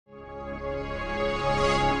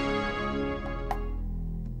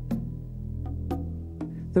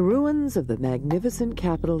The ruins of the magnificent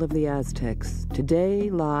capital of the Aztecs today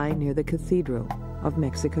lie near the Cathedral of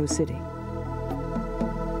Mexico City.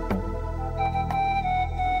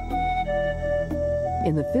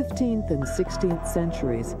 In the 15th and 16th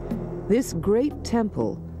centuries, this great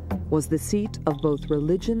temple was the seat of both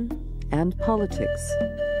religion and politics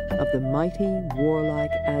of the mighty, warlike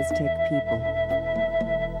Aztec people.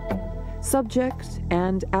 Subject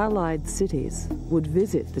and allied cities would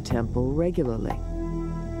visit the temple regularly.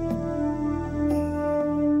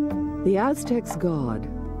 The Aztecs' god,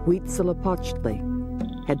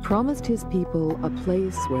 Huitzilopochtli, had promised his people a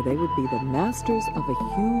place where they would be the masters of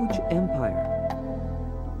a huge empire.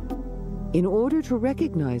 In order to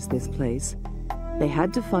recognize this place, they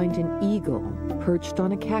had to find an eagle perched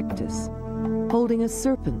on a cactus, holding a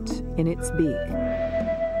serpent in its beak.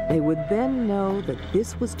 They would then know that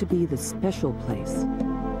this was to be the special place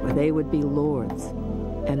where they would be lords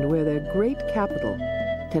and where their great capital,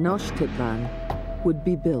 Tenochtitlan, would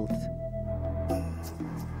be built.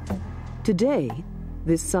 Today,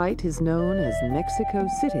 this site is known as Mexico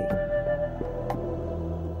City.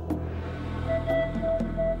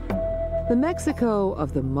 The Mexico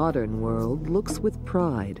of the modern world looks with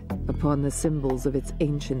pride upon the symbols of its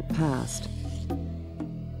ancient past.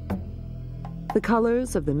 The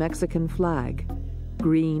colors of the Mexican flag,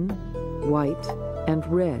 green, white, and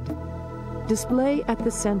red, display at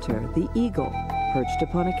the center the eagle perched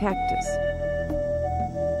upon a cactus.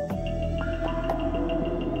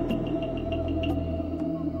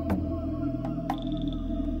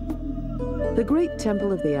 The great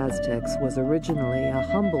temple of the Aztecs was originally a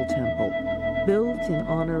humble temple built in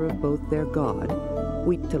honor of both their god,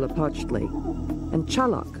 Huitzilopochtli, and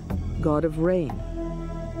Chaloc, god of rain.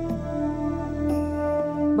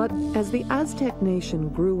 But as the Aztec nation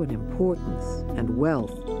grew in importance and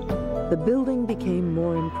wealth, the building became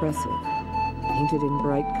more impressive, painted in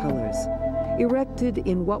bright colors, erected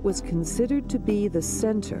in what was considered to be the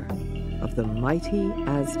center of the mighty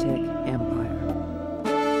Aztec Empire.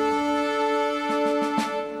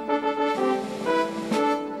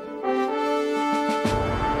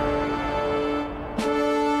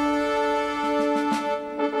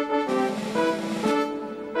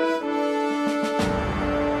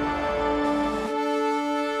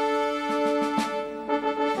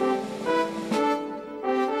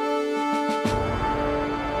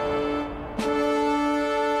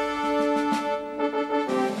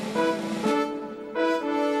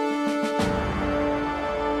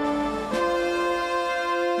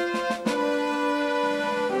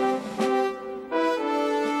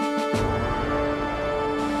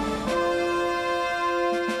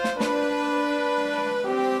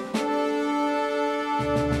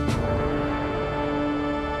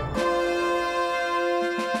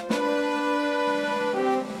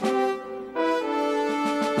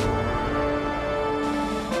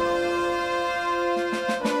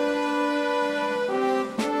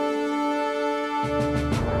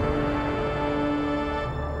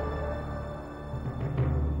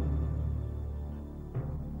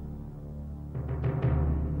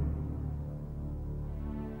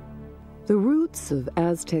 The roots of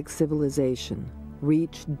Aztec civilization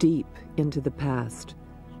reach deep into the past.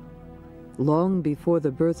 Long before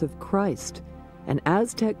the birth of Christ, an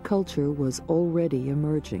Aztec culture was already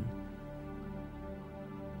emerging.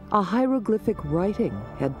 A hieroglyphic writing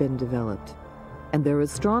had been developed, and their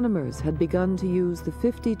astronomers had begun to use the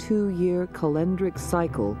 52-year calendric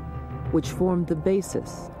cycle, which formed the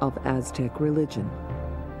basis of Aztec religion.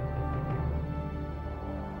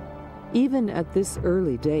 Even at this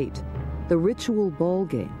early date, the ritual ball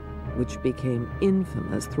game, which became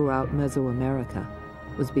infamous throughout Mesoamerica,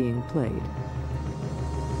 was being played.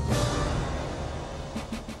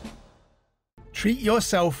 Treat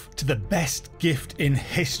yourself to the best gift in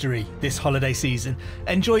history this holiday season.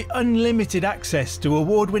 Enjoy unlimited access to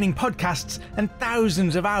award-winning podcasts and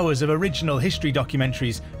thousands of hours of original history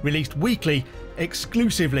documentaries released weekly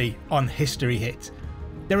exclusively on History Hit.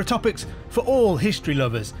 There are topics for all history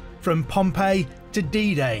lovers, from Pompeii to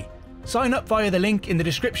D-Day. Sign up via the link in the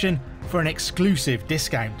description for an exclusive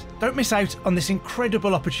discount. Don't miss out on this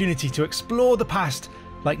incredible opportunity to explore the past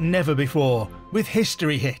like never before with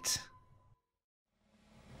History Hit.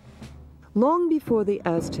 Long before the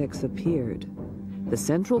Aztecs appeared, the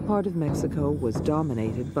central part of Mexico was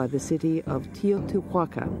dominated by the city of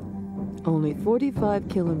Teotihuacan, only 45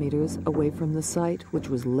 kilometers away from the site which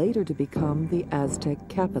was later to become the Aztec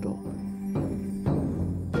capital.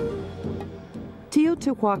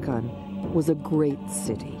 Teotihuacan was a great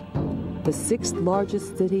city, the sixth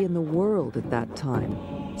largest city in the world at that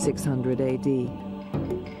time, 600 AD.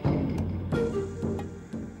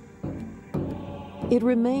 It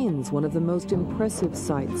remains one of the most impressive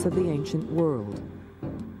sights of the ancient world.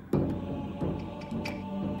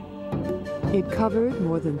 It covered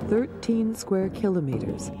more than 13 square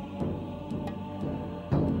kilometers.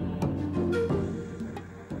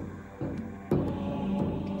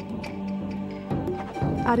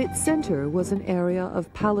 At its center was an area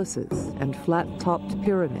of palaces and flat-topped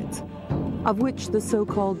pyramids, of which the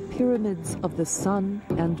so-called pyramids of the sun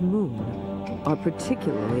and moon are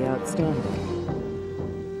particularly outstanding.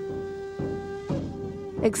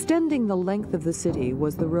 Extending the length of the city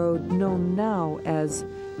was the road known now as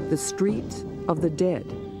the Street of the Dead,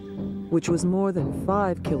 which was more than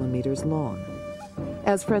 5 kilometers long.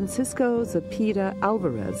 As Francisco Zepeda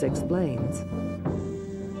Alvarez explains,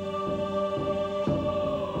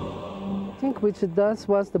 I think which thus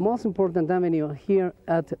was the most important avenue here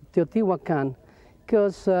at Teotihuacan,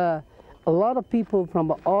 because a lot of people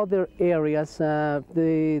from other areas,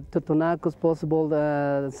 the Totonacos, possible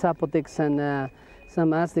Zapotecs, and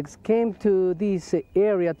some Aztecs came to this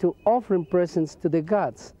area to offer presents to the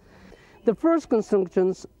gods. The first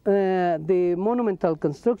constructions, the monumental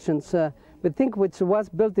constructions, we think which was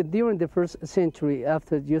built during the 1st century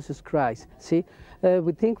after Jesus Christ. See,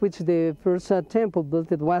 we think which the first temple built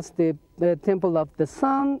it was the temple of the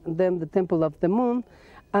sun, then the temple of the moon,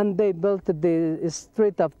 and they built the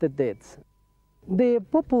Street of the Dead. The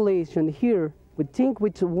population here, we think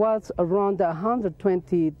which was around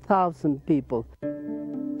 120,000 people.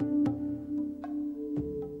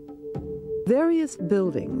 Various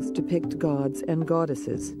buildings depict gods and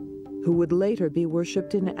goddesses who would later be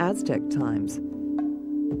worshipped in Aztec times.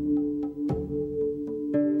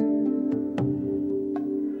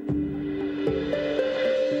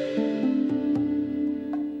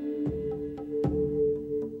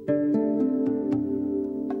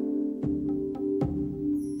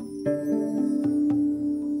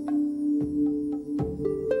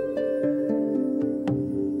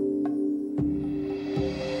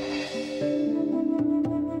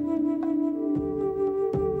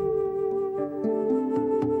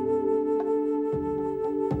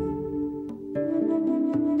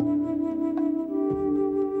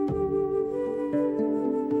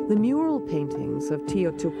 The mural paintings of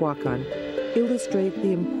Teotihuacan illustrate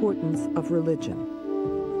the importance of religion.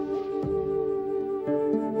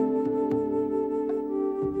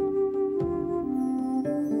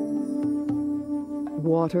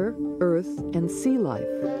 Water, earth, and sea life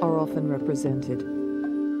are often represented.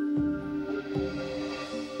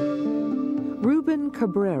 Ruben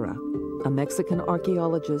Cabrera, a Mexican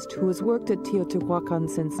archaeologist who has worked at Teotihuacan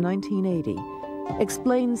since 1980,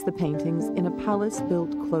 explains the paintings in a palace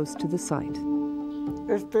built close to the site.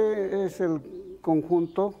 Este es el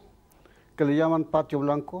conjunto que le llaman Patio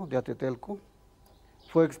Blanco de Atetelco.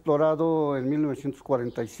 Fue explorado en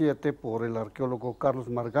 1947 por el arqueólogo Carlos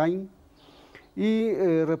Margain y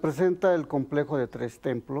representa el complejo de 3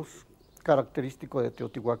 templos, característico de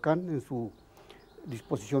Teotihuacán en su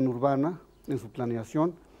disposición urbana, en su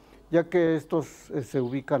planeación, ya que estos se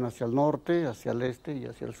ubican hacia el norte, hacia el este y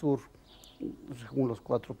hacia el sur, según los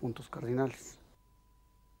 4 puntos cardinales.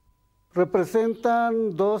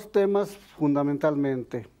 Representan 2 temas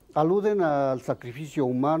fundamentalmente. Aluden al sacrificio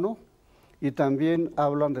humano y también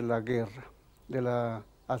hablan de la guerra, del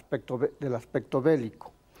aspecto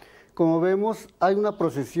bélico. Como vemos, hay una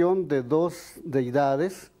procesión de 2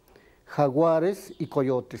 deidades, jaguares y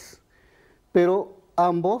coyotes, pero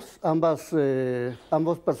ambos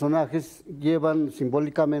personajes llevan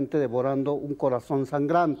simbólicamente devorando un corazón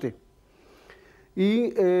sangrante. Y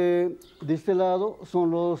de este lado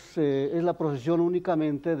es la procesión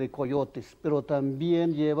únicamente de coyotes, pero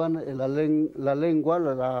también llevan la lengua,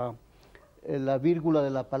 la vírgula de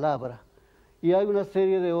la palabra. Y hay una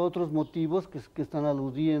serie de otros motivos que están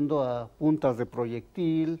aludiendo a puntas de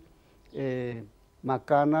proyectil,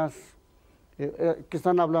 macanas, que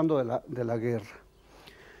están hablando de la guerra.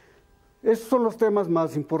 Esos son los temas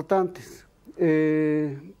más importantes.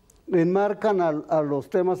 Enmarcan a los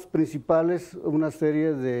temas principales una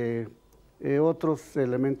serie de otros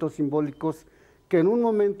elementos simbólicos que en un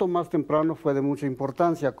momento más temprano fue de mucha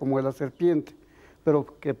importancia, como es la serpiente, pero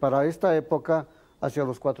que para esta época, hacia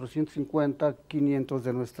los 450, 500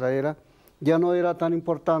 de nuestra era, ya no era tan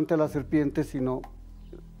importante la serpiente, sino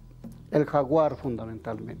el jaguar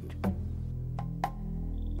fundamentalmente.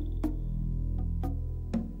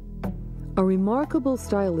 A remarkable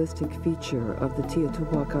stylistic feature of the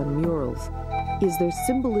Teotihuacan murals is their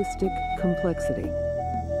symbolistic complexity.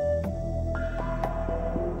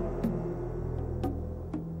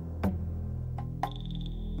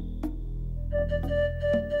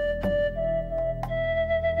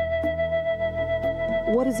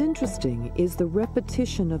 What is interesting is the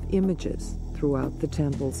repetition of images throughout the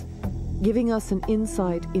temples, giving us an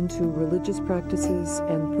insight into religious practices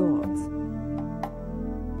and thoughts.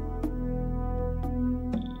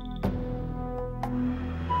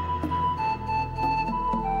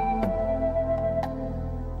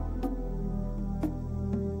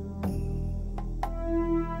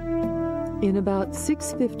 In about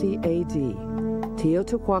 650 AD,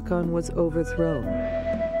 Teotihuacan was overthrown,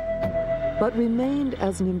 but remained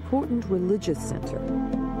as an important religious center,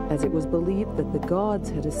 as it was believed that the gods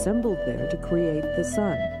had assembled there to create the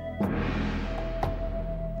sun.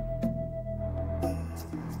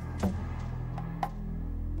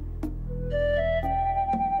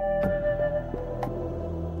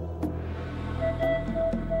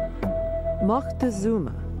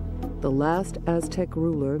 Moctezuma, the last Aztec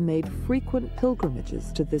ruler, made frequent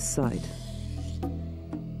pilgrimages to this site.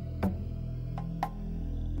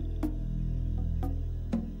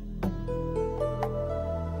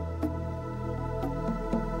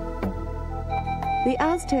 The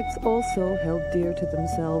Aztecs also held dear to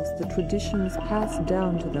themselves the traditions passed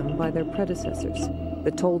down to them by their predecessors,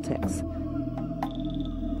 the Toltecs,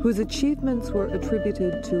 whose achievements were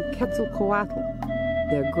attributed to Quetzalcoatl,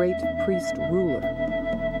 their great priest-ruler.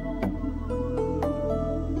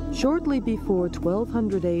 Shortly before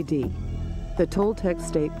 1200 AD, the Toltec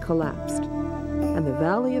state collapsed, and the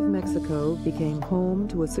Valley of Mexico became home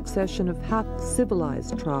to a succession of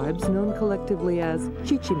half-civilized tribes known collectively as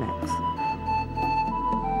Chichimecs.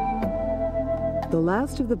 The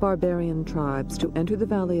last of the barbarian tribes to enter the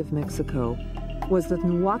Valley of Mexico was the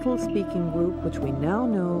Nahuatl-speaking group which we now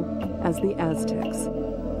know as the Aztecs,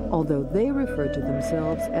 although they referred to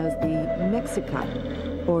themselves as the Mexica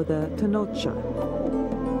or the Tenochtitlan.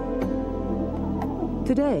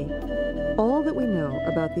 Today, all that we know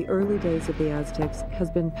about the early days of the Aztecs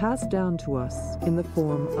has been passed down to us in the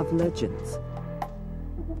form of legends.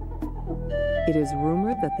 It is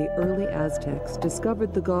rumored that the early Aztecs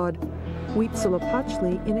discovered the god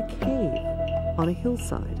Huitzilopochtli in a cave on a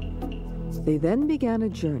hillside. They then began a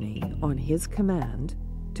journey on his command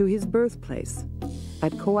to his birthplace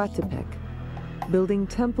at Coatepec, building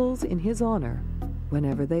temples in his honor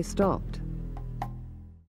whenever they stopped.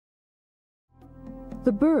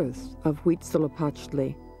 The birth of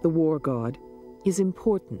Huitzilopochtli, the war god, is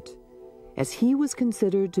important, as he was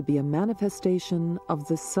considered to be a manifestation of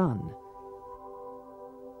the sun.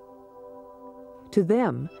 To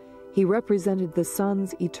them, he represented the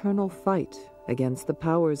sun's eternal fight against the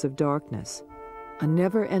powers of darkness, a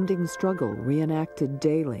never-ending struggle reenacted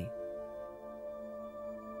daily.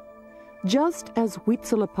 Just as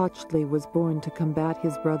Huitzilopochtli was born to combat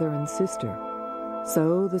his brother and sister,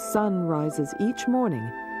 so the sun rises each morning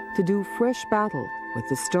to do fresh battle with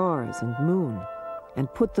the stars and moon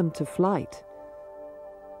and put them to flight.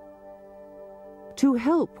 To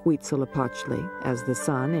help Huitzilopochtli as the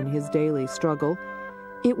sun in his daily struggle,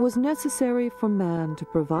 it was necessary for man to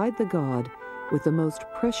provide the god with the most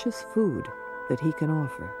precious food that he can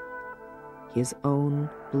offer, his own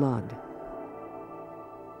blood.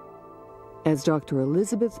 As Dr.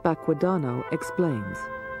 Elizabeth Baquedano explains,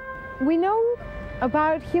 we know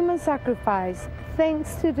about human sacrifice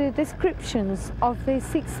thanks to the descriptions of the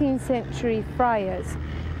 16th century friars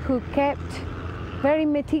who kept very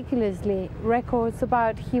meticulously records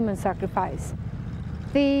about human sacrifice.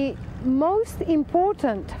 The most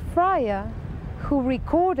important friar who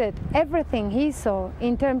recorded everything he saw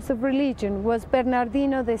in terms of religion was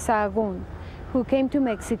Bernardino de Sahagún, who came to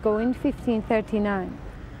Mexico in 1539.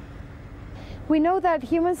 We know that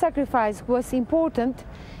human sacrifice was important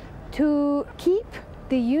to keep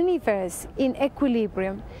the universe in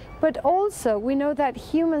equilibrium, but also we know that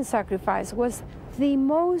human sacrifice was the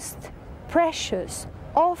most precious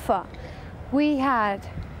offer we had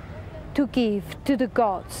to give to the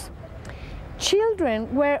gods.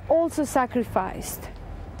 Children were also sacrificed.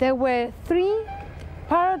 There were 3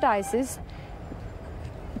 paradises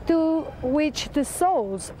to which the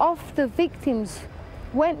souls of the victims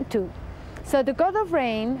went to. So the god of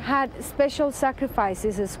rain had special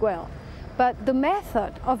sacrifices as well, but the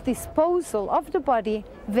method of disposal of the body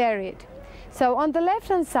varied. So on the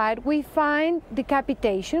left-hand side we find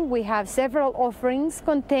decapitation. We have several offerings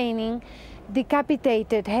containing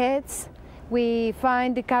decapitated heads. We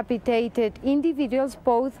find decapitated individuals,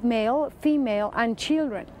 both male, female, and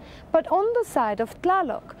children. But on the side of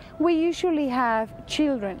Tlaloc, we usually have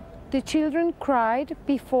children. The children cried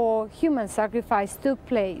before human sacrifice took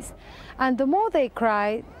place. And the more they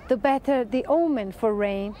cried, the better the omen for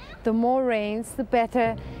rain. The more rains, the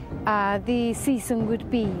better the season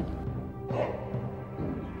would be.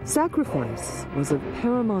 Sacrifice was of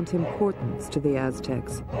paramount importance to the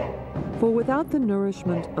Aztecs, for without the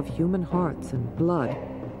nourishment of human hearts and blood,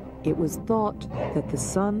 it was thought that the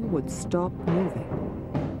sun would stop moving.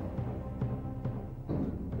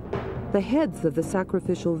 The heads of the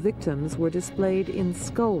sacrificial victims were displayed in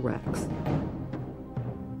skull racks.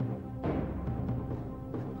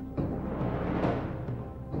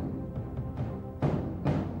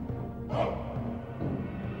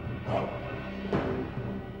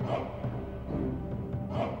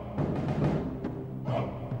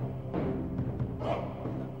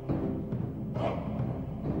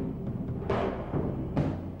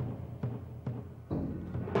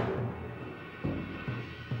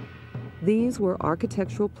 These were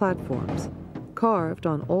architectural platforms, carved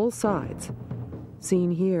on all sides,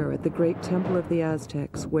 seen here at the Great Temple of the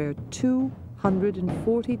Aztecs, where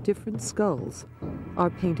 240 different skulls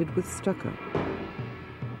are painted with stucco.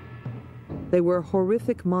 They were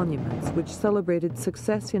horrific monuments which celebrated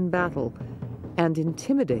success in battle and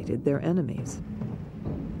intimidated their enemies.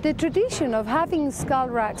 The tradition of having skull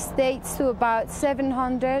racks dates to about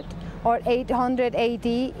 700 or 800 AD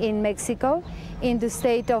in Mexico, in the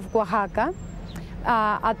state of Oaxaca,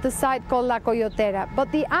 at the site called La Coyotera.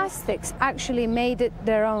 But the Aztecs actually made it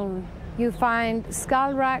their own. You find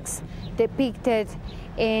skull racks depicted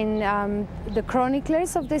in the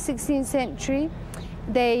chroniclers of the 16th century.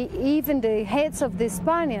 Even the heads of the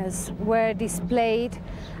Spaniards were displayed,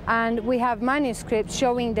 and we have manuscripts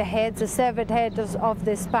showing the heads, the severed heads of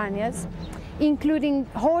the Spaniards, including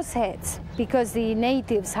horse heads, because the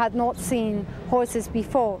natives had not seen horses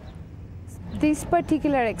before. This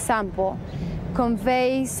particular example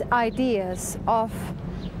conveys ideas of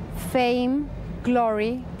fame,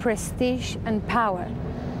 glory, prestige, and power.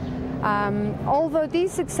 Although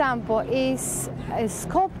this example is a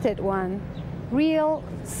sculpted one, real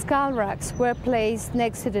skull racks were placed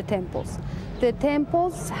next to the temples. The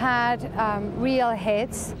temples had real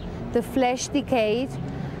heads, the flesh decayed,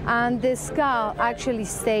 and the skull actually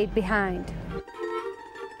stayed behind.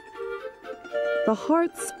 The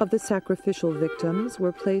hearts of the sacrificial victims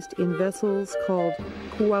were placed in vessels called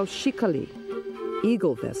kuauxicalli,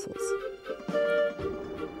 eagle vessels.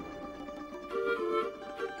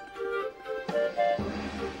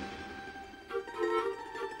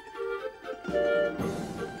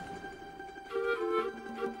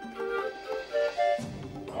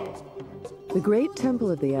 The Great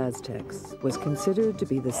Temple of the Aztecs was considered to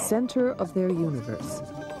be the center of their universe,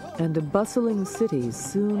 and a bustling city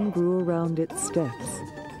soon grew around its steps.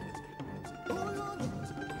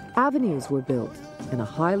 Avenues were built in a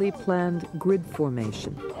highly planned grid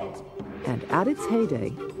formation, and at its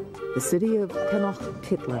heyday, the city of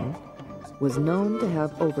Tenochtitlan was known to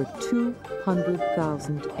have over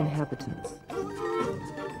 200,000 inhabitants.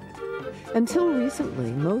 Until recently,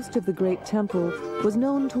 most of the Great Temple was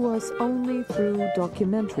known to us only through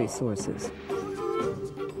documentary sources.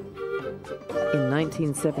 In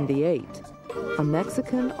 1978, a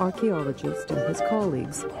Mexican archaeologist and his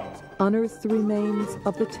colleagues unearthed the remains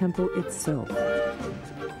of the temple itself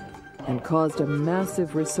and caused a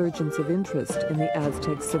massive resurgence of interest in the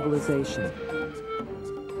Aztec civilization.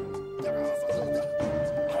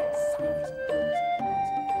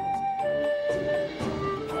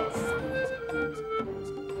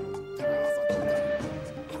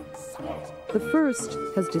 The first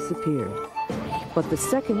has disappeared, but the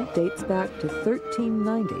second dates back to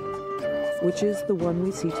 1390, which is the one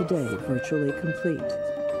we see today, virtually complete.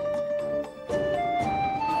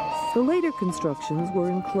 The later constructions were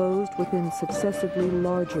enclosed within successively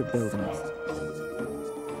larger buildings.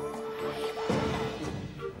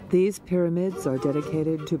 These pyramids are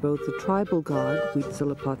dedicated to both the tribal god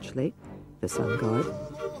Huitzilopochtli, the sun god,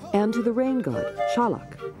 and to the rain god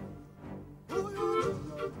Xalak.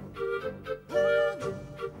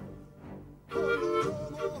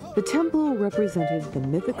 The temple represented the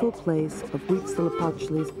mythical place of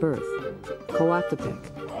Huitzilopochtli's birth,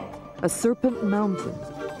 Coatepec, a serpent mountain,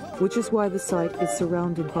 which is why the site is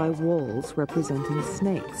surrounded by walls representing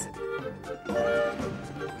snakes.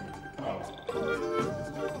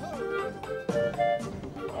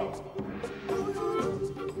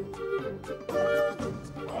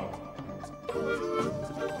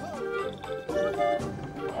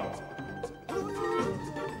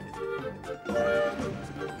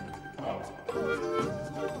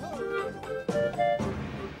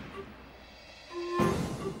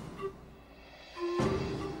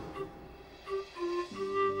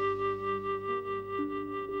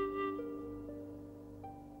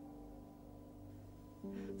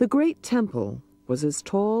 The Great Temple was as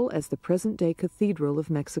tall as the present-day Cathedral of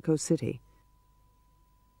Mexico City.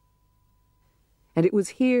 and it was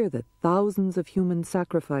here that thousands of human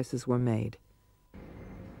sacrifices were made.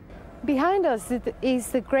 Behind us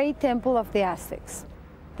is the great temple of the Aztecs.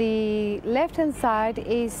 The left-hand side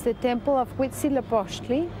is the temple of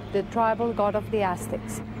Huitzilopochtli, the tribal god of the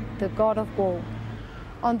Aztecs, the god of war.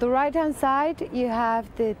 On the right-hand side, you have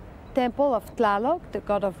the temple of Tlaloc, the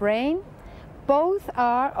god of rain. Both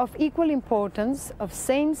are of equal importance, of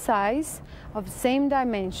same size, of same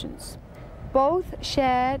dimensions. Both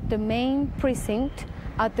share the main precinct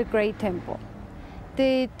at the Great Temple.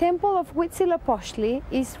 The temple of Huitzilopochtli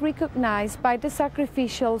is recognized by the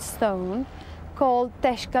sacrificial stone called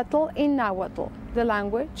Texcatl in Nahuatl, the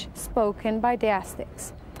language spoken by the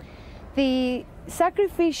Aztecs. The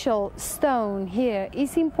sacrificial stone here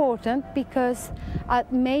is important because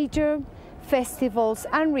at major festivals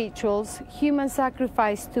and rituals, human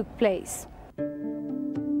sacrifice took place.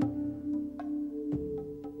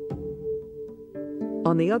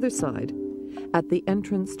 On the other side, at the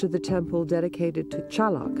entrance to the temple dedicated to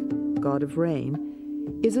Tlaloc, god of rain,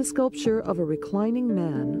 is a sculpture of a reclining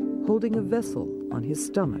man holding a vessel on his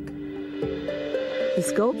stomach. The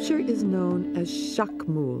sculpture is known as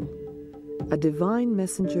Xacmul, a divine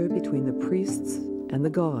messenger between the priests and the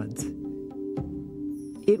gods.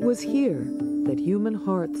 It was here that human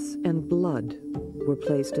hearts and blood were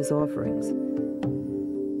placed as offerings.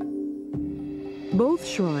 Both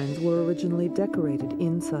shrines were originally decorated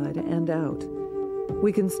inside and out.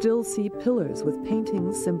 We can still see pillars with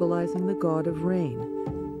paintings symbolizing the god of rain.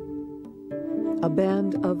 A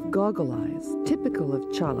band of goggle eyes, typical of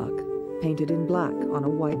Tlaloc, painted in black on a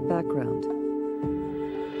white background.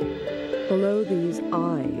 Below these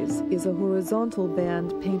eyes is a horizontal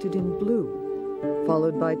band painted in blue,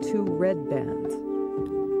 followed by two red bands.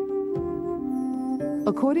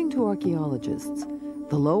 According to archaeologists,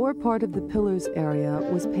 the lower part of the pillars area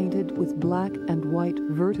was painted with black and white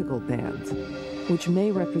vertical bands, which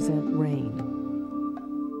may represent rain.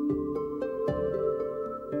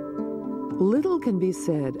 Little can be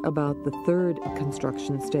said about the third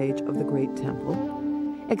construction stage of the Great Temple,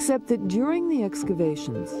 except that during the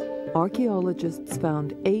excavations, archaeologists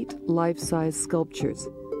found 8 life-size sculptures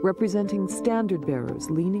representing standard-bearers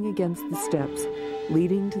leaning against the steps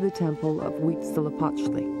leading to the temple of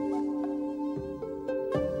Huitzilopochtli.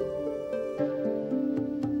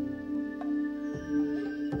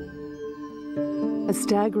 A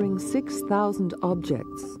staggering 6,000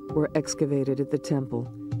 objects were excavated at the temple.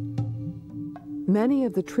 Many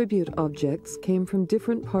of the tribute objects came from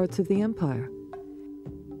different parts of the empire.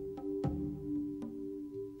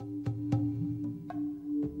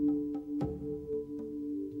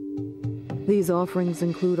 These offerings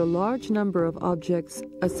include a large number of objects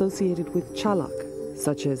associated with Tlaloc,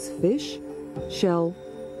 such as fish, shell,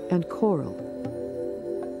 and coral.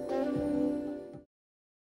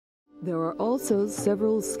 There are also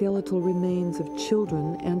several skeletal remains of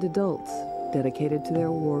children and adults dedicated to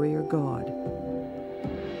their warrior god.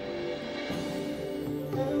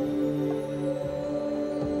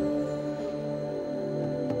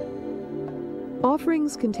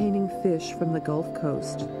 Offerings containing fish from the Gulf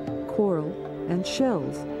Coast, coral, and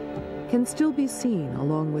shells can still be seen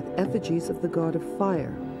along with effigies of the god of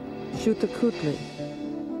fire, Xuticutli.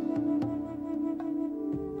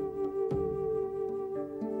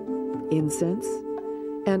 Incense,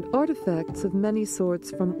 and artifacts of many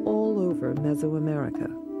sorts from all over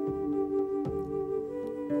Mesoamerica.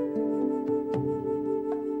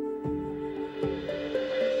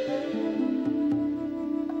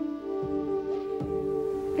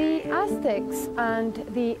 The Aztecs and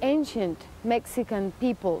the ancient Mexican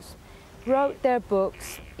peoples wrote their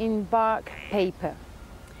books in bark paper.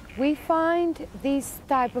 We find this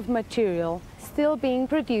type of material still being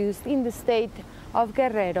produced in the state of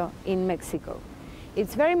Guerrero in Mexico.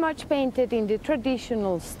 It's very much painted in the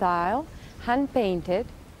traditional style, hand-painted.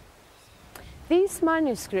 These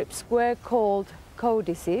manuscripts were called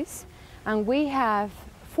codices, and we have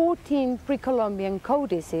 14 pre-Columbian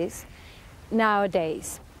codices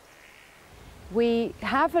nowadays. We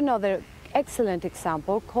have another excellent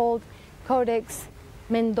example called Codex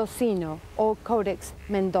Mendocino or Codex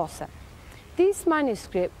Mendoza. This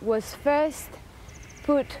manuscript was first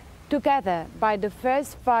put together by the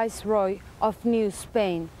first Viceroy of New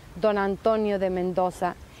Spain, Don Antonio de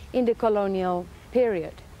Mendoza, in the colonial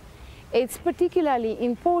period. It's particularly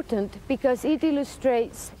important because it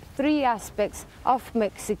illustrates 3 aspects of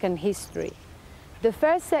Mexican history. The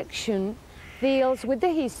first section deals with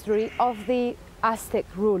the history of the Aztec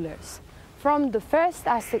rulers, from the first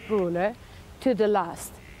Aztec ruler to the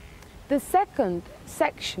last. The second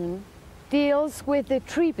section deals with the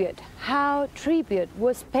tribute, how tribute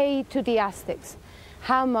was paid to the Aztecs,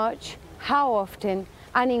 how much, how often,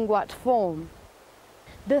 and in what form.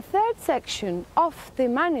 The third section of the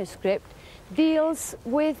manuscript deals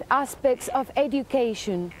with aspects of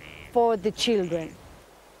education for the children.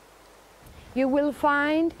 You will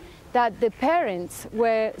find that the parents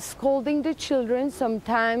were scolding the children,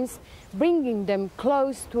 sometimes bringing them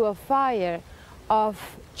close to a fire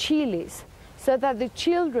of chilies, so that the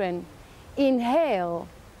children inhale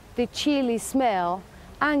the chili smell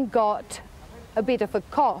and got a bit of a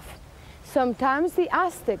cough. Sometimes the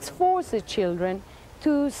Aztecs forced the children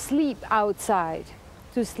to sleep outside,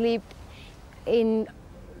 to sleep in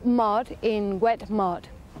mud, in wet mud.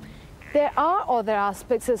 There are other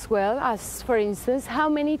aspects as well, as for instance, how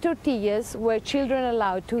many tortillas were children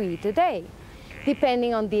allowed to eat a day,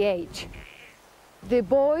 depending on the age. The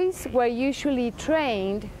boys were usually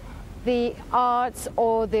trained the arts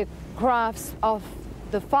or the crafts of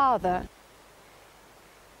the father,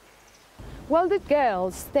 while the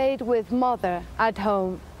girls stayed with mother at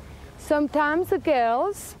home. Sometimes the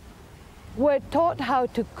girls were taught how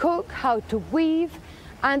to cook, how to weave,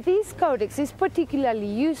 and this codex is particularly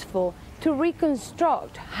useful to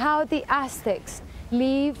reconstruct how the Aztecs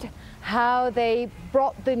lived, how they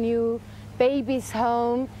brought the new babies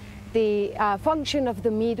home, the function of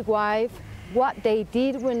the midwife, what they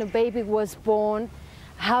did when a baby was born,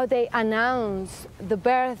 how they announced the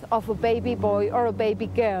birth of a baby boy or a baby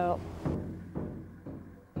girl.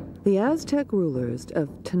 The Aztec rulers of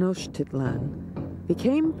Tenochtitlan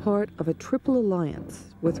became part of a triple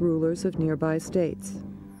alliance with rulers of nearby states.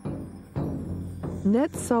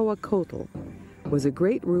 Netzahualcoyotl was a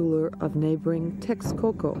great ruler of neighboring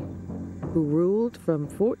Texcoco, who ruled from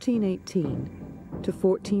 1418 to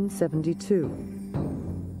 1472.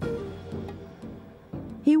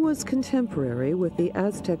 He was contemporary with the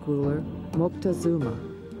Aztec ruler Moctezuma.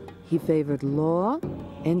 He favored law,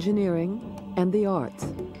 engineering, and the arts,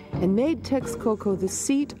 and made Texcoco the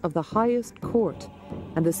seat of the highest court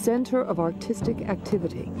and the center of artistic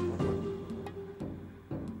activity.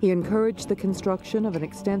 He encouraged the construction of an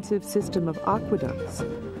extensive system of aqueducts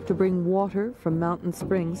to bring water from mountain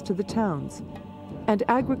springs to the towns, and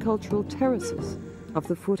agricultural terraces of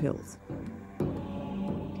the foothills.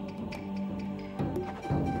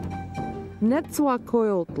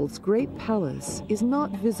 Netzahualcoyotl's great palace is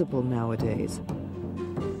not visible nowadays,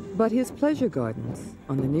 but his pleasure gardens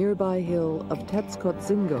on the nearby hill of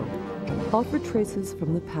Tetzcoatzingo offer traces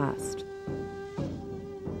from the past.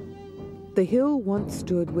 The hill once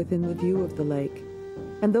stood within the view of the lake,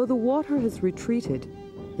 and though the water has retreated,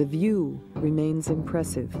 the view remains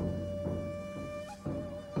impressive.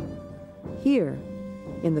 Here,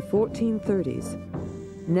 in the 1430s,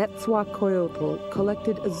 Netzahualcoyotl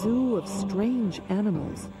collected a zoo of strange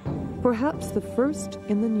animals, perhaps the first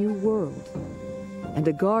in the New World, and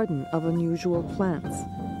a garden of unusual plants.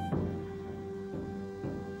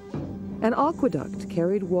 An aqueduct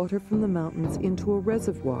carried water from the mountains into a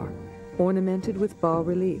reservoir ornamented with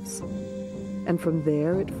bas-reliefs, and from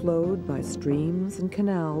there it flowed by streams and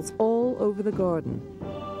canals all over the garden,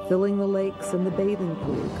 filling the lakes and the bathing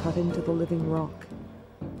pool cut into the living rock.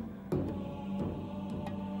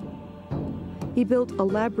 He built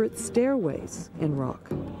elaborate stairways in rock.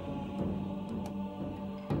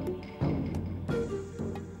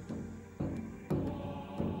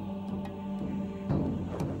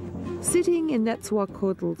 Sitting in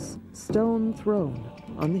Netzahualcoyotl's stone throne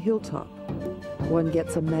on the hilltop, one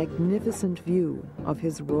gets a magnificent view of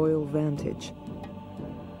his royal vantage.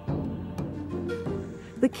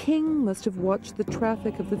 The king must have watched the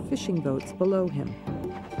traffic of the fishing boats below him,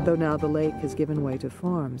 though now the lake has given way to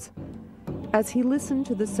farms, as he listened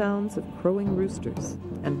to the sounds of crowing roosters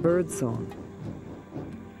and birdsong.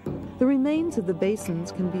 The remains of the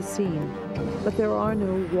basins can be seen, but there are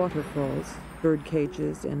no waterfalls, bird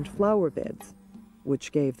cages, and flower beds,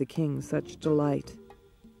 which gave the king such delight.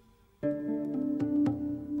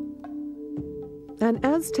 An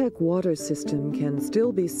Aztec water system can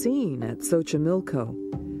still be seen at Xochimilco,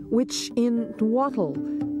 which in Nahuatl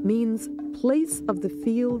means place of the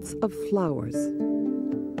fields of flowers.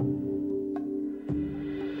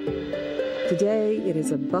 Today, it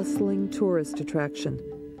is a bustling tourist attraction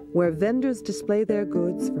where vendors display their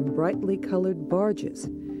goods from brightly colored barges,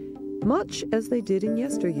 much as they did in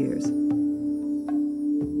yesteryears.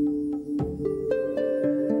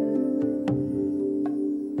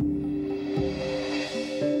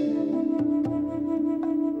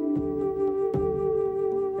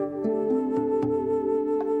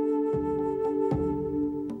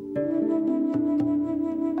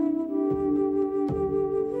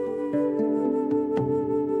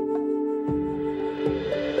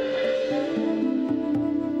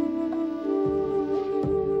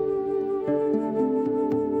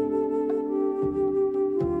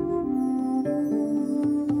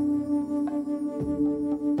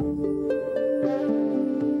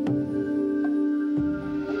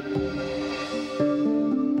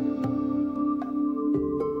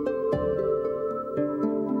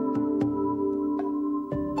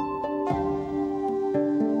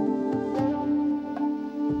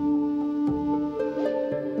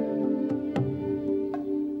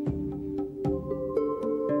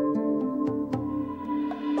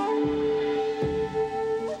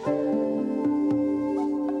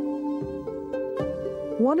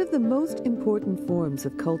 One of the most important forms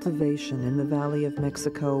of cultivation in the Valley of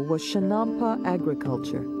Mexico was Chinampa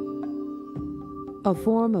agriculture, a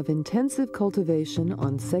form of intensive cultivation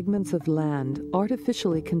on segments of land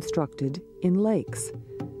artificially constructed in lakes.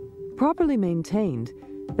 Properly maintained,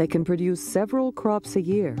 they can produce several crops a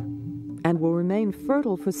year and will remain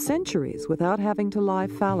fertile for centuries without having to lie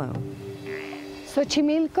fallow.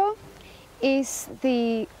 Xochimilco is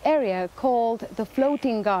the area called the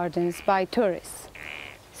floating gardens by tourists.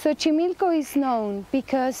 Xochimilco is known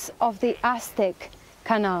because of the Aztec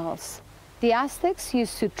canals. The Aztecs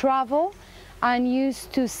used to travel and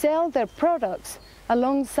used to sell their products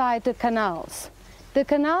alongside the canals. The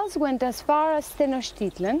canals went as far as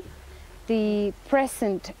Tenochtitlan. The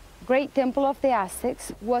present Great Temple of the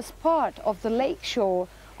Aztecs was part of the lake shore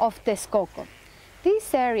of Texcoco.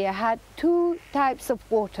 This area had two types of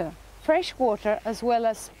water, fresh water as well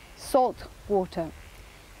as salt water.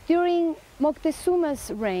 During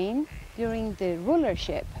Moctezuma's reign, during the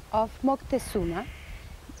rulership of Moctezuma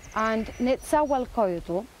and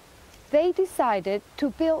Netzahualcoyotl, they decided to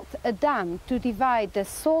build a dam to divide the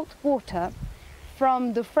salt water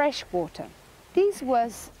from the fresh water. This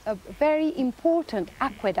was a very important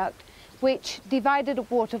aqueduct which divided the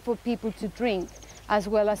water for people to drink as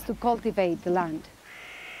well as to cultivate the land.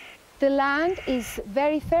 The land is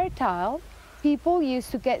very fertile. People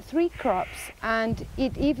used to get 3 crops and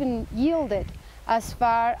it even yielded as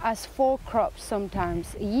far as 4 crops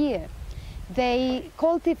sometimes a year. They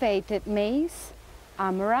cultivated maize,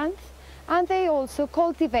 amaranth, and they also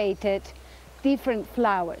cultivated different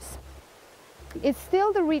flowers. It's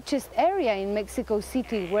still the richest area in Mexico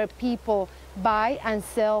City where people buy and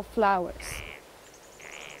sell flowers.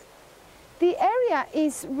 The area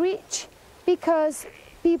is rich because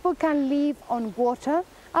people can live on water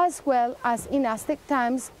as well as in Aztec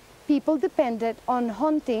times people depended on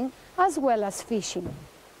hunting as well as fishing.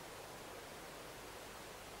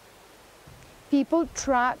 People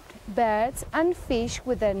trapped birds and fish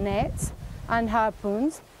with their nets and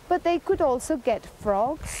harpoons, but they could also get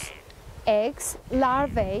frogs, eggs,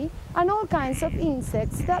 larvae, and all kinds of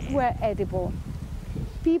insects that were edible.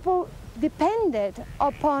 People depended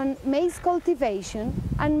upon maize cultivation,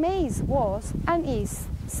 and maize was and is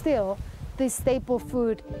still the staple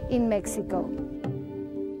food in Mexico.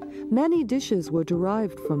 Many dishes were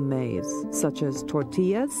derived from maize, such as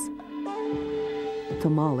tortillas,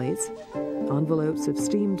 tamales, envelopes of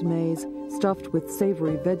steamed maize stuffed with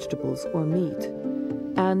savory vegetables or meat,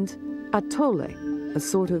 and atole, a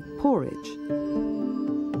sort of porridge.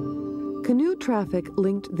 Canoe traffic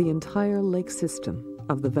linked the entire lake system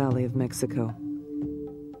of the Valley of Mexico.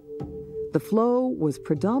 The flow was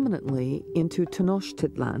predominantly into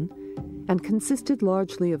Tenochtitlan and consisted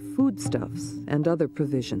largely of foodstuffs and other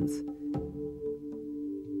provisions.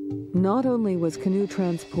 Not only was canoe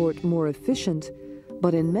transport more efficient,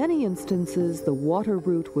 but in many instances the water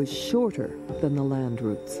route was shorter than the land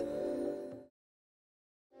routes.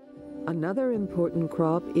 Another important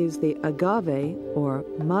crop is the agave or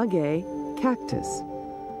maguey cactus.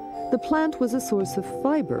 The plant was a source of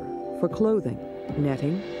fiber for clothing,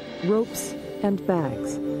 netting, ropes, and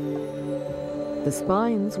bags. The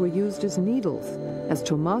spines were used as needles, as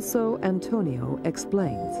Tommaso Antonio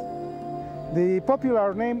explains. The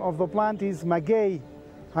popular name of the plant is maguey,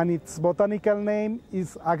 and its botanical name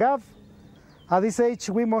is agave. At this age,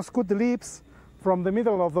 we must cut the leaves from the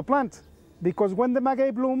middle of the plant, because when the maguey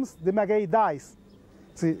blooms, the maguey dies.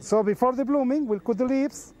 See, so before the blooming, we'll cut the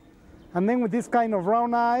leaves, and then with this kind of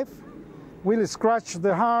round knife, we'll scratch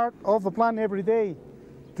the heart of the plant every day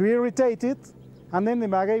to irritate it, and then the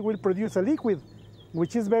maguey will produce a liquid,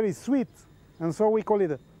 which is very sweet, and so we call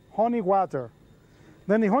it honey water.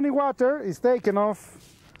 Then the honey water is taken off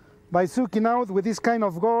by sucking out with this kind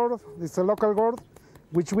of gourd. It's a local gourd,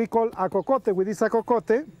 which we call acocote. With this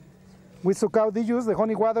acocote, we suck out the juice, the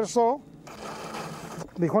honey water, so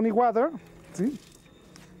the honey water, see?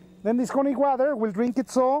 Then this honey water, we'll drink it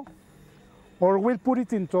so, or we'll put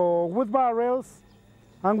it into wood barrels,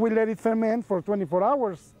 and we'll let it ferment for 24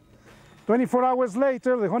 hours. 24 hours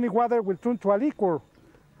later, the honey water will turn to a liquor,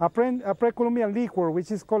 a pre-Columbian liquor,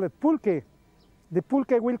 which is called pulque. The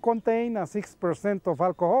pulque will contain a 6% of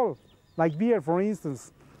alcohol, like beer, for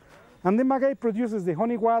instance. And the maguey produces the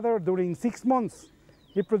honey water during 6 months.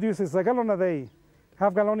 It produces a gallon a day,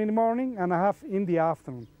 half gallon in the morning and a half in the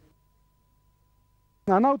afternoon.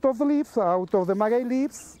 And out of the leaves, out of the maguey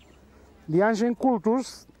leaves, the ancient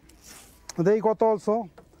cultures, they got also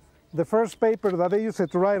the first paper that they used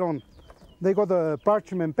to write on. They got the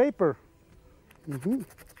parchment paper.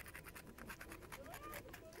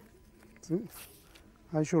 See?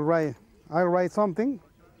 I'll write something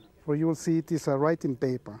for you will see it is a writing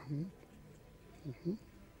paper.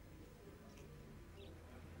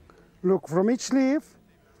 Look, from each leaf,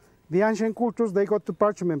 the ancient cultures, they got the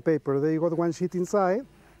parchment paper. They got one sheet inside.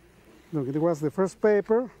 Look, it was the first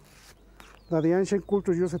paper that the ancient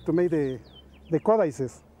cultures used to make the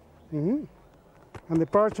codices. And the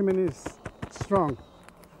parchment is strong.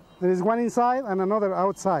 There is one inside and another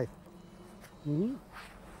outside. You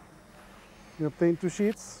obtain two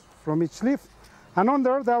sheets from each leaf. And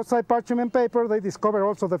under the outside parchment paper, they discover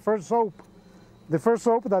also the first soap. The first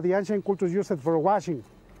soap that the ancient cultures used for washing.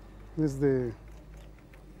 This is the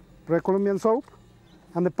pre-Columbian soap.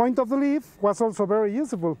 And the point of the leaf was also very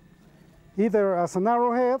useful, either as an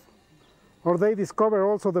arrowhead, or they discover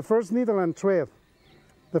also the first needle and thread.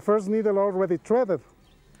 The first needle already threaded,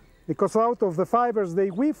 because out of the fibers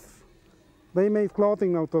they weave, they made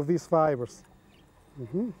clothing out of these fibers.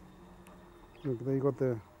 Look, they got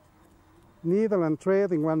the needle and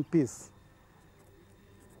thread in one piece.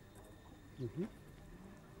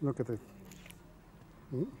 Look at it.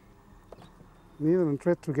 Needle and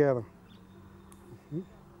thread together.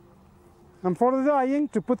 And for the dyeing,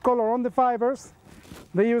 to put color on the fibers,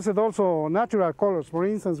 they used also natural colors. For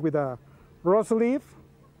instance, with a rose leaf,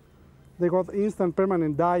 they got instant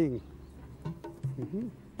permanent dyeing.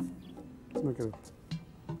 Look at it.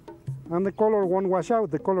 And the color won't wash out,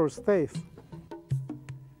 the color stays.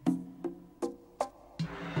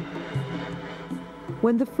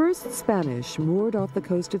 When the first Spanish moored off the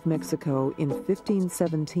coast of Mexico in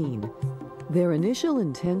 1517, their initial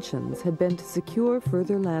intentions had been to secure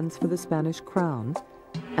further lands for the Spanish crown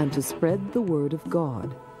and to spread the word of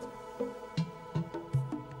God.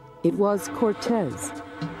 It was Cortés,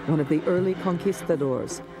 one of the early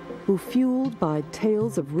conquistadors, who, fueled by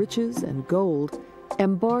tales of riches and gold,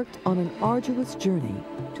 embarked on an arduous journey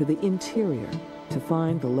to the interior to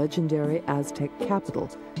find the legendary Aztec capital,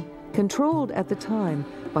 controlled at the time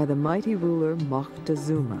by the mighty ruler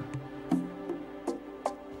Moctezuma.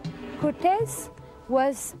 Cortés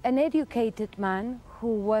was an educated man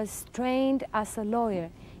who was trained as a lawyer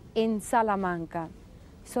in Salamanca.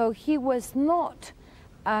 So he was not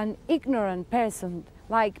an ignorant person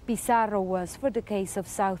like Pizarro was for the case of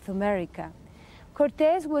South America.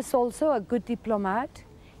 Cortés was also a good diplomat.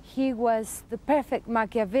 He was the perfect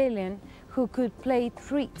Machiavellian who could play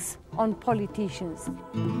tricks on politicians.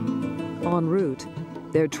 En route,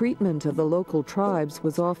 their treatment of the local tribes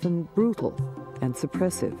was often brutal and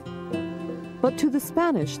suppressive. But to the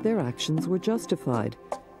Spanish, their actions were justified,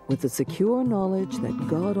 with the secure knowledge that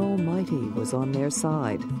God Almighty was on their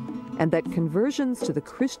side, and that conversions to the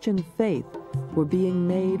Christian faith were being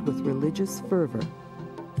made with religious fervor.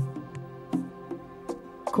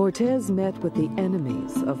 Cortés met with the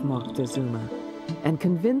enemies of Moctezuma and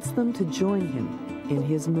convinced them to join him in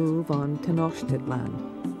his move on Tenochtitlan.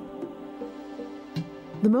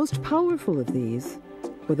 The most powerful of these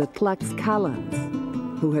were the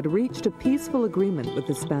Tlaxcalans, who had reached a peaceful agreement with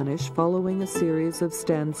the Spanish following a series of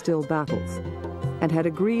standstill battles, and had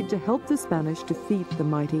agreed to help the Spanish defeat the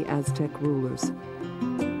mighty Aztec rulers.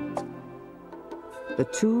 The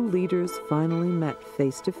two leaders finally met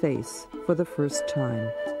face to face for the first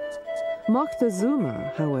time.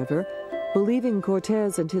 Moctezuma, however, believing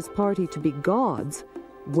Cortés and his party to be gods,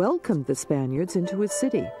 welcomed the Spaniards into his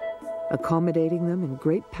city, accommodating them in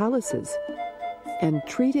great palaces and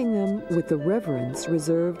treating them with the reverence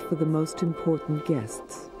reserved for the most important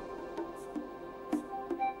guests.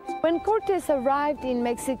 When Cortés arrived in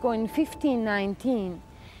Mexico in 1519,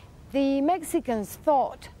 the Mexicans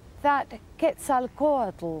thought that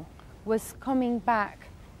Quetzalcoatl was coming back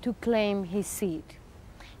to claim his seat.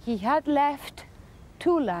 He had left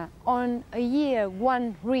Tula on a year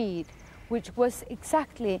one reed, which was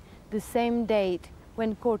exactly the same date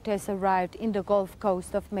when Cortés arrived in the Gulf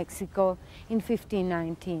Coast of Mexico in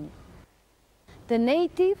 1519. The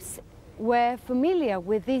natives were familiar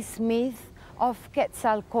with this myth of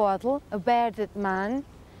Quetzalcoatl, a bearded man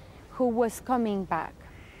who was coming back.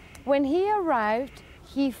 When he arrived,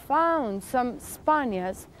 he found some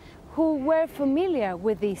Spaniards who were familiar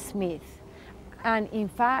with this myth. And in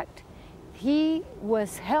fact, he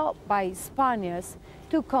was helped by Spaniards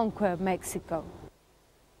to conquer Mexico.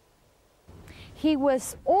 He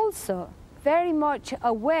was also very much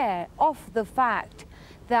aware of the fact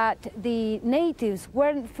that the natives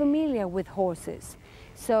weren't familiar with horses.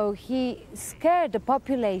 So he scared the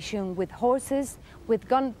population with horses, with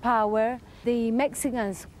gunpowder. The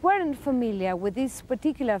Mexicans weren't familiar with these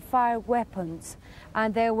particular fire weapons,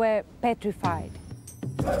 and they were petrified.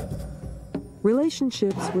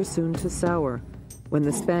 Relationships were soon to sour when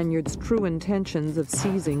the Spaniards' true intentions of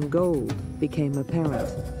seizing gold became apparent.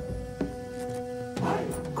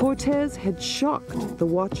 Cortés had shocked the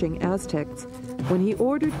watching Aztecs when he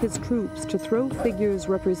ordered his troops to throw figures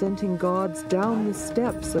representing gods down the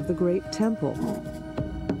steps of the great temple.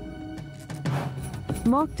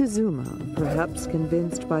 Moctezuma, perhaps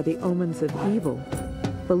convinced by the omens of evil,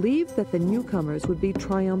 believed that the newcomers would be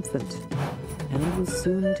triumphant and was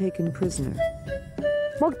soon taken prisoner.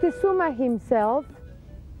 Moctezuma himself,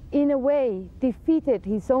 in a way, defeated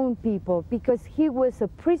his own people because he was a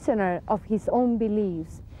prisoner of his own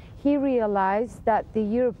beliefs. He realized that the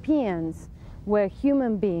Europeans were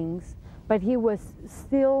human beings, but he was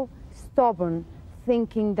still stubborn,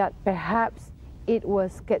 thinking that perhaps it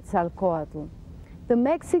was Quetzalcoatl. The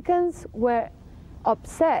Mexicans were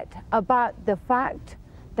upset about the fact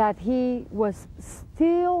that he was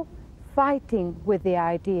still fighting with the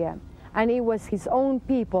idea, and it was his own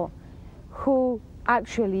people who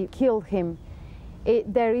actually killed him.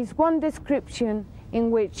 There is one description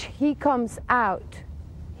in which he comes out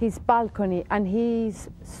his balcony and he's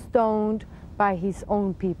stoned by his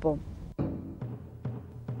own people.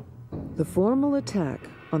 The formal attack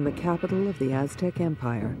on the capital of the Aztec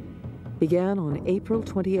Empire began on April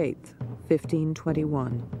 28,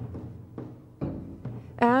 1521.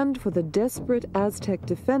 And for the desperate Aztec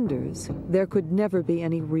defenders, there could never be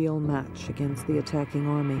any real match against the attacking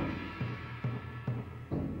army.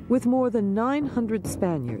 With more than 900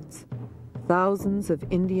 Spaniards, thousands of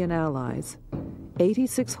Indian allies,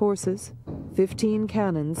 86 horses, 15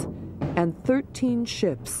 cannons, and 13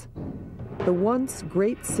 ships, the once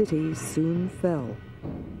great city soon fell,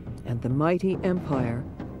 and the mighty empire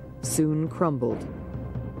soon crumbled.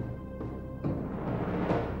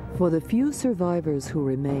 For the few survivors who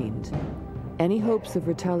remained, any hopes of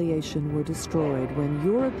retaliation were destroyed when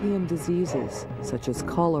European diseases such as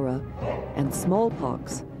cholera and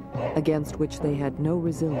smallpox, against which they had no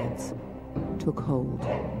resilience, took hold,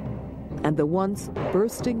 and the once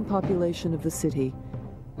bursting population of the city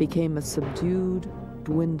became a subdued,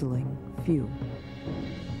 dwindling few.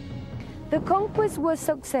 The conquest was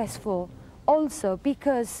successful also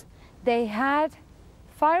because they had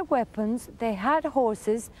fire weapons, they had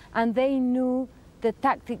horses, and they knew the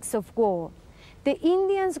tactics of war. The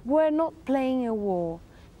Indians were not playing a war.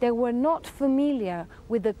 They were not familiar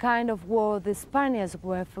with the kind of war the Spaniards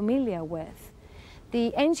were familiar with.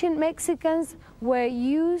 The ancient Mexicans were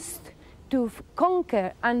used to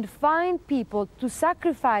conquer and find people to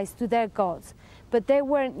sacrifice to their gods, but they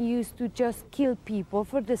weren't used to just kill people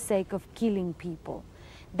for the sake of killing people.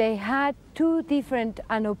 They had two different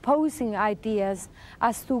and opposing ideas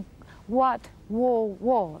as to what war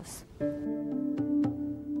was.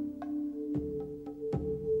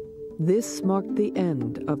 This marked the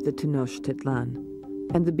end of the Tenochtitlan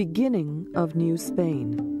and the beginning of New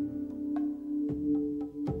Spain.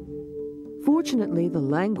 Fortunately, the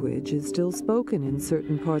language is still spoken in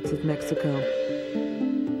certain parts of Mexico.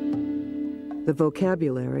 The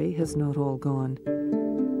vocabulary has not all gone.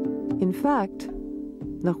 In fact,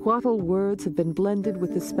 Nahuatl words have been blended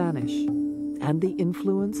with the Spanish, and the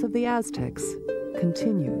influence of the Aztecs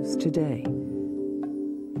continues today.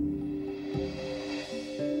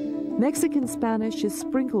 Mexican Spanish is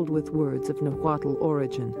sprinkled with words of Nahuatl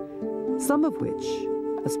origin, some of which,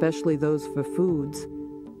 especially those for foods,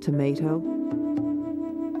 tomato,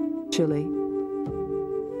 chili,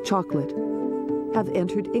 chocolate, have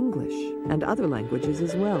entered English and other languages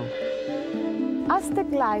as well. Aztec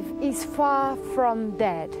life is far from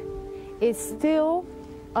dead. It's still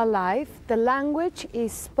alive. The language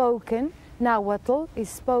is spoken. Nahuatl is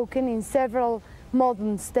spoken in several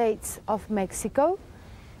modern states of Mexico.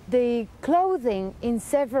 The clothing in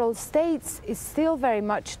several states is still very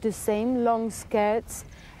much the same: long skirts,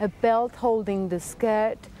 a belt holding the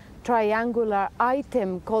skirt, triangular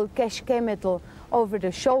item called quexquemetl over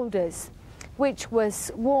the shoulders, which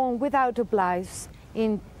was worn without a blouse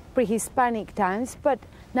in pre-Hispanic times, but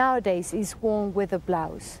nowadays is worn with a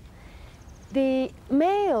blouse. The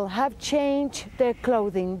male have changed their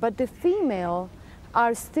clothing, but the female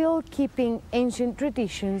are still keeping ancient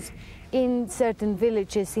traditions in certain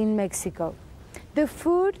villages in Mexico. The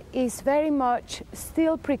food is very much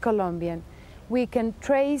still pre-Columbian. We can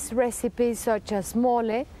trace recipes such as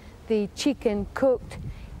mole, the chicken cooked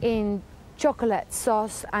in chocolate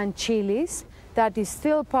sauce and chilies. That is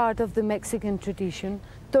still part of the Mexican tradition.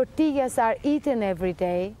 Tortillas are eaten every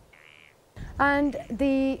day. And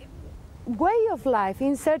the way of life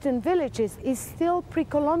in certain villages is still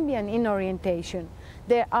pre-Columbian in orientation.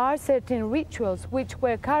 There are certain rituals which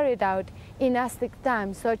were carried out in Aztec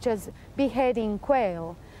times, such as beheading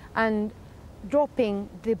quail and dropping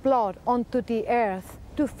the blood onto the earth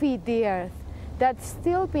to feed the earth. That's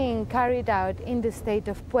still being carried out in the state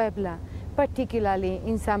of Puebla, particularly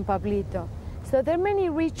in San Pablito. So there are many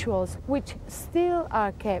rituals which still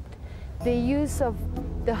are kept. The use of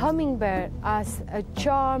the hummingbird as a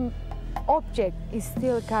charm object is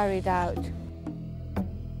still carried out.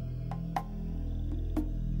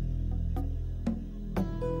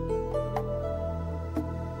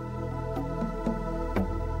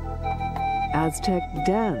 Aztec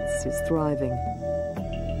dance is thriving,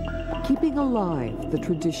 keeping alive the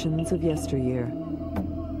traditions of yesteryear.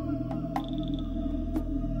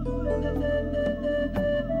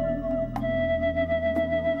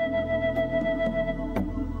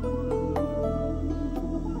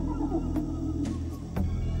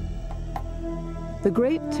 The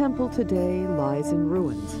great temple today lies in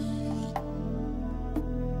ruins,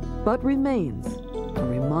 but remains a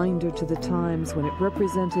reminder to the times when it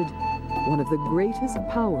represented one of the greatest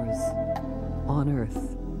powers on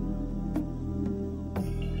earth.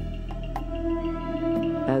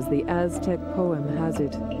 As the Aztec poem has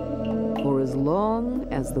it, for as long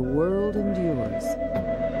as the world endures,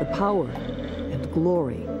 the power and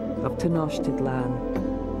glory of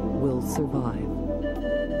Tenochtitlan will survive.